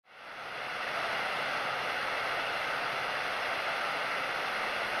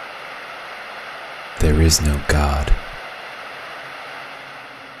there is no God.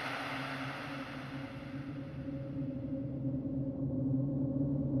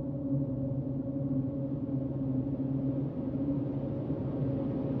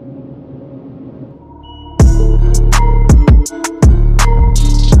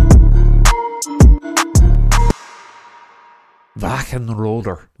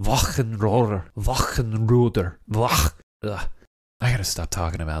 Wachenröder, Wachenröder, Wachenröder, Wach. Ugh. I gotta stop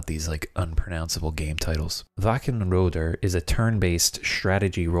talking about these like unpronounceable game titles. Wachenröder is a turn-based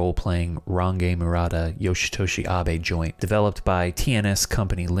strategy role-playing Wachenröder Yoshitoshi Abe joint developed by TNS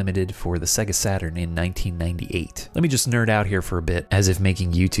Company Limited for the Sega Saturn in 1998. Let me just nerd out here for a bit, as if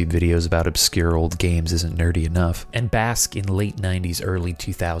making YouTube videos about obscure old games isn't nerdy enough, and bask in late 90s, early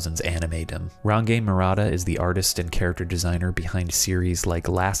 2000s animedom. Wachenröder is the artist and character designer behind series like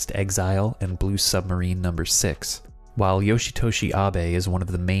Last Exile and Blue Submarine No. 6. While Yoshitoshi Abe is one of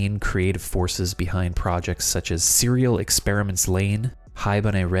the main creative forces behind projects such as Serial Experiments Lain,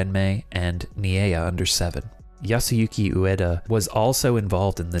 Haibane Renmei, and Niea Under 7. Yasuyuki Ueda was also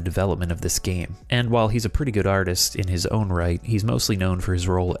involved in the development of this game, and while he's a pretty good artist in his own right, he's mostly known for his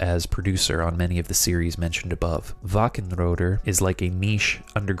role as producer on many of the series mentioned above. Wachenröder is like a niche,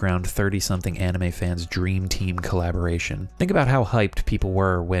 underground 30-something anime fans' dream team collaboration. Think about how hyped people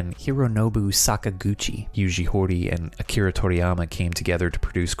were when Hironobu Sakaguchi, Yuji Horii, and Akira Toriyama came together to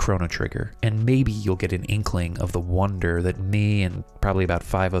produce Chrono Trigger, and maybe you'll get an inkling of the wonder that me and probably about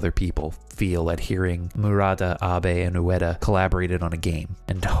 5 other people feel at hearing Murata, Abe, and Ueda collaborated on a game.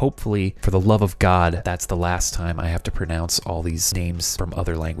 And hopefully, for the love of God, that's the last time I have to pronounce all these names from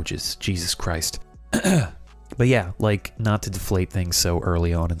other languages. Jesus Christ. But yeah, like, not to deflate things so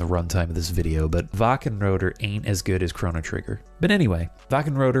early on in the runtime of this video, but Wachenröder ain't as good as Chrono Trigger. But anyway,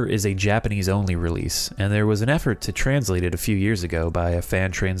 Wachenröder is a Japanese-only release, and there was an effort to translate it a few years ago by a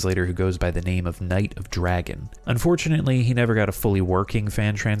fan translator who goes by the name of Knight of Dragon. Unfortunately, he never got a fully working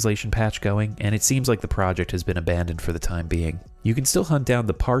fan translation patch going, and it seems like the project has been abandoned for the time being. You can still hunt down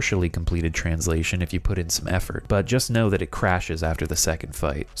the partially completed translation if you put in some effort, but just know that it crashes after the second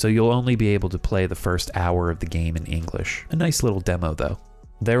fight, so you'll only be able to play the first hour of the game in English. A nice little demo though.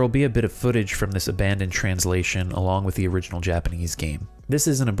 There will be a bit of footage from this abandoned translation along with the original Japanese game. This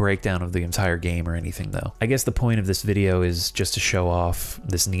isn't a breakdown of the entire game or anything though. I guess the point of this video is just to show off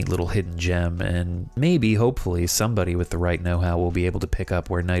this neat little hidden gem, and maybe, hopefully, somebody with the right know-how will be able to pick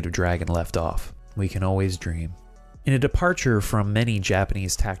up where Knight of Dragon left off. We can always dream. In a departure from many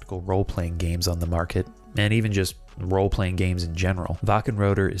Japanese tactical role-playing games on the market, and even just role-playing games in general,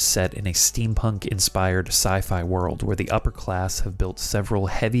 Wachenröder is set in a steampunk-inspired sci-fi world where the upper class have built several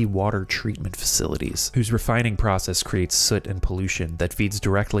heavy water treatment facilities, whose refining process creates soot and pollution that feeds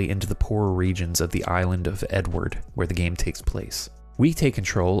directly into the poorer regions of the island of Edward, where the game takes place. We take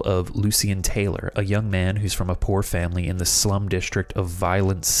control of Lucien Taylor, a young man who's from a poor family in the slum district of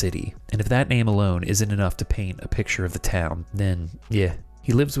Violent City. And if that name alone isn't enough to paint a picture of the town, then yeah.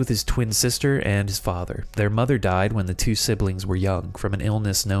 He lives with his twin sister and his father. Their mother died when the two siblings were young from an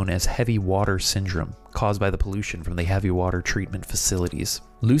illness known as heavy water syndrome, caused by the pollution from the heavy water treatment facilities.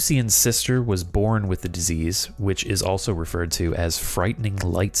 Lucien's sister was born with the disease, which is also referred to as frightening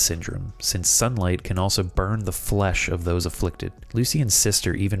light syndrome, since sunlight can also burn the flesh of those afflicted. Lucien's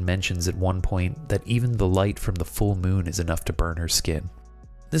sister even mentions at one point that even the light from the full moon is enough to burn her skin.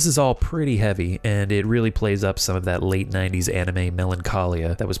 This is all pretty heavy, and it really plays up some of that late 90s anime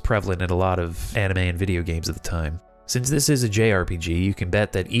melancholia that was prevalent in a lot of anime and video games at the time. Since this is a JRPG, you can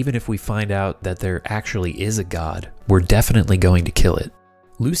bet that even if we find out that there actually is a god, we're definitely going to kill it.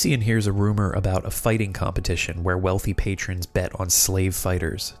 Lucien hears a rumor about a fighting competition where wealthy patrons bet on slave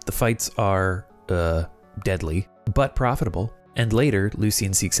fighters. The fights are, deadly, but profitable. And later,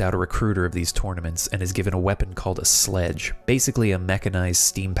 Lucien seeks out a recruiter of these tournaments and is given a weapon called a sledge, basically a mechanized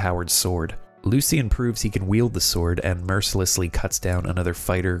steam-powered sword. Lucien proves he can wield the sword and mercilessly cuts down another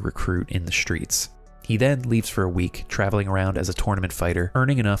fighter recruit in the streets. He then leaves for a week, traveling around as a tournament fighter,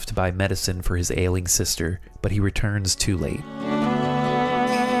 earning enough to buy medicine for his ailing sister, but he returns too late.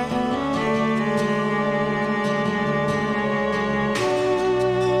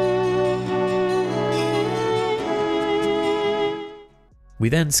 We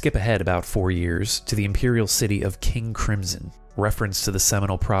then skip ahead about 4 years to the imperial city of King Crimson, reference to the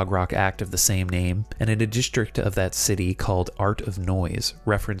seminal prog rock act of the same name, and in a district of that city called Art of Noise,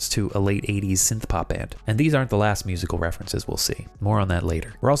 reference to a late 80s synthpop band. And these aren't the last musical references we'll see. More on that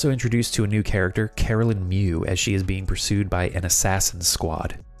later. We're also introduced to a new character, Carolyn Mew, as she is being pursued by an assassin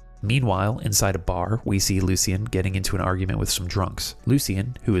squad. Meanwhile, inside a bar, we see Lucien getting into an argument with some drunks.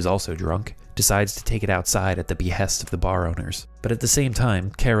 Lucien, who is also drunk, decides to take it outside at the behest of the bar owners. But at the same time,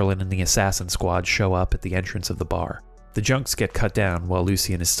 Carolyn and the assassin squad show up at the entrance of the bar. The junks get cut down while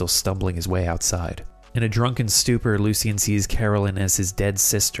Lucien is still stumbling his way outside. In a drunken stupor, Lucien sees Carolyn as his dead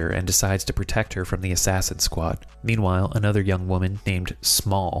sister and decides to protect her from the assassin squad. Meanwhile, another young woman named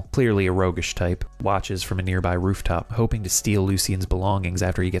Small, clearly a roguish type, watches from a nearby rooftop, hoping to steal Lucien's belongings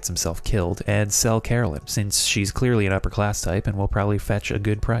after he gets himself killed and sell Carolyn, since she's clearly an upper-class type and will probably fetch a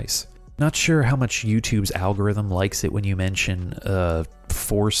good price. Not sure how much YouTube's algorithm likes it when you mention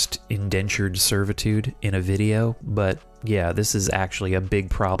forced indentured servitude in a video, but yeah, this is actually a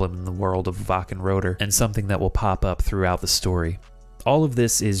big problem in the world of Wachenröder and something that will pop up throughout the story. All of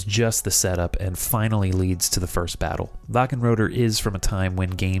this is just the setup and finally leads to the first battle. Wachenröder is from a time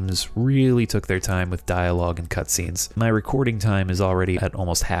when games really took their time with dialogue and cutscenes. My recording time is already at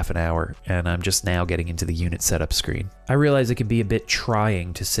almost half an hour, and I'm just now getting into the unit setup screen. I realize it can be a bit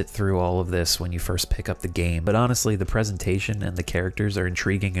trying to sit through all of this when you first pick up the game, but honestly the presentation and the characters are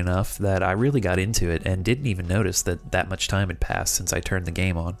intriguing enough that I really got into it and didn't even notice that much time had passed since I turned the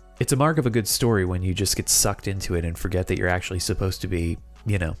game on. It's a mark of a good story when you just get sucked into it and forget that you're actually supposed to be,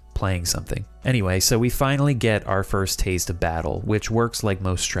 you know, playing something. Anyway, so we finally get our first taste of battle, which works like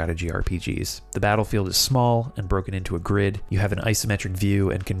most strategy RPGs. The battlefield is small and broken into a grid. You have an isometric view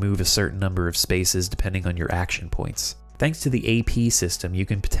and can move a certain number of spaces depending on your action points. Thanks to the AP system, you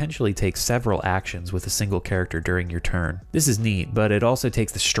can potentially take several actions with a single character during your turn. This is neat, but it also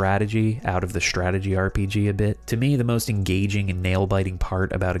takes the strategy out of the strategy RPG a bit. To me, the most engaging and nail-biting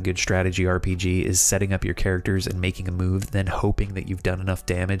part about a good strategy RPG is setting up your characters and making a move, then hoping that you've done enough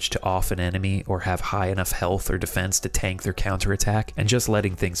damage to off an enemy or have high enough health or defense to tank their counterattack, and just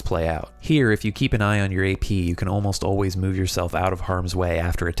letting things play out. Here, if you keep an eye on your AP, you can almost always move yourself out of harm's way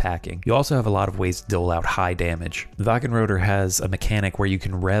after attacking. You also have a lot of ways to dole out high damage. Wachenröder has a mechanic where you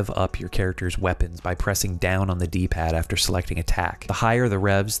can rev up your character's weapons by pressing down on the D-pad after selecting attack. The higher the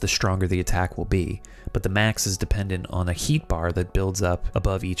revs, the stronger the attack will be, but the max is dependent on a heat bar that builds up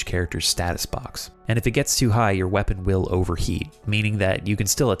above each character's status box. And if it gets too high, your weapon will overheat, meaning that you can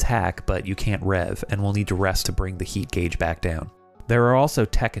still attack, but you can't rev, and will need to rest to bring the heat gauge back down. There are also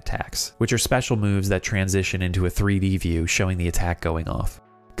tech attacks, which are special moves that transition into a 3D view showing the attack going off.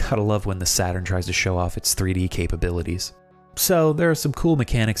 Gotta love when the Saturn tries to show off its 3D capabilities. So there are some cool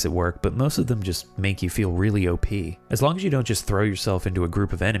mechanics at work, but most of them just make you feel really OP. As long as you don't just throw yourself into a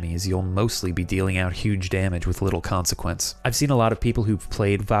group of enemies, you'll mostly be dealing out huge damage with little consequence. I've seen a lot of people who've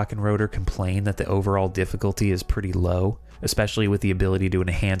played Wachenröder complain that the overall difficulty is pretty low, especially with the ability to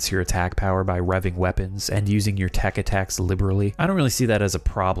enhance your attack power by revving weapons and using your tech attacks liberally. I don't really see that as a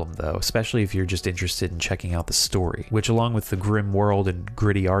problem though, especially if you're just interested in checking out the story, which along with the grim world and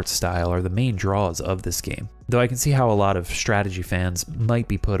gritty art style are the main draws of this game. Though I can see how a lot of strategy fans might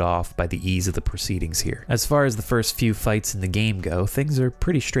be put off by the ease of the proceedings here. As far as the first few fights in the game go, things are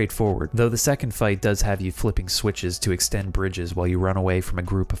pretty straightforward, though the second fight does have you flipping switches to extend bridges while you run away from a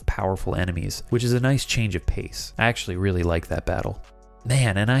group of powerful enemies, which is a nice change of pace. I actually really like that battle.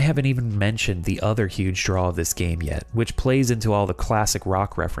 Man, and I haven't even mentioned the other huge draw of this game yet, which plays into all the classic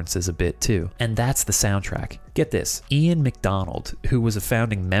rock references a bit too, and that's the soundtrack. Get this, Ian MacDonald, who was a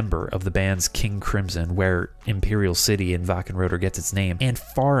founding member of the bands King Crimson, where Imperial City in Wachenröder gets its name, and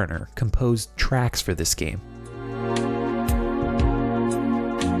Foreigner composed tracks for this game.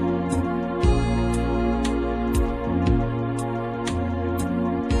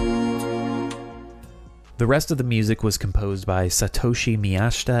 The rest of the music was composed by Satoshi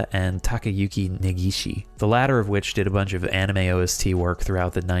Miyashita and Takayuki Negishi, the latter of which did a bunch of anime OST work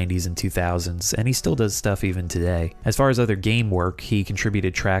throughout the 90s and 2000s, and he still does stuff even today. As far as other game work, he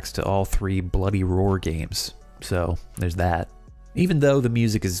contributed tracks to all 3 Bloody Roar games, so there's that. Even though the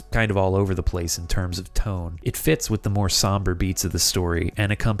music is kind of all over the place in terms of tone, it fits with the more somber beats of the story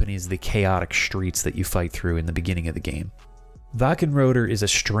and accompanies the chaotic streets that you fight through in the beginning of the game. Wachenröder is a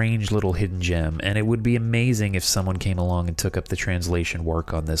strange little hidden gem, and it would be amazing if someone came along and took up the translation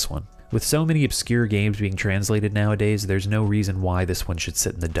work on this one. With so many obscure games being translated nowadays, there's no reason why this one should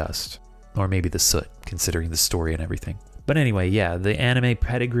sit in the dust. Or maybe the soot, considering the story and everything. But anyway, yeah, the anime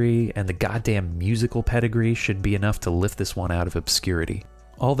pedigree and the goddamn musical pedigree should be enough to lift this one out of obscurity.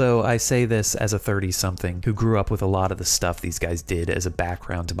 Although I say this as a 30-something who grew up with a lot of the stuff these guys did as a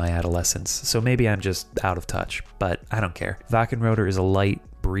background to my adolescence, so maybe I'm just out of touch, but I don't care. Wachenröder is a light,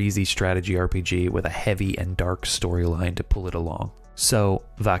 breezy strategy RPG with a heavy and dark storyline to pull it along. So,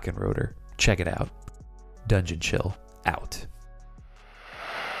 Wachenröder, check it out. Dungeon Chill, out.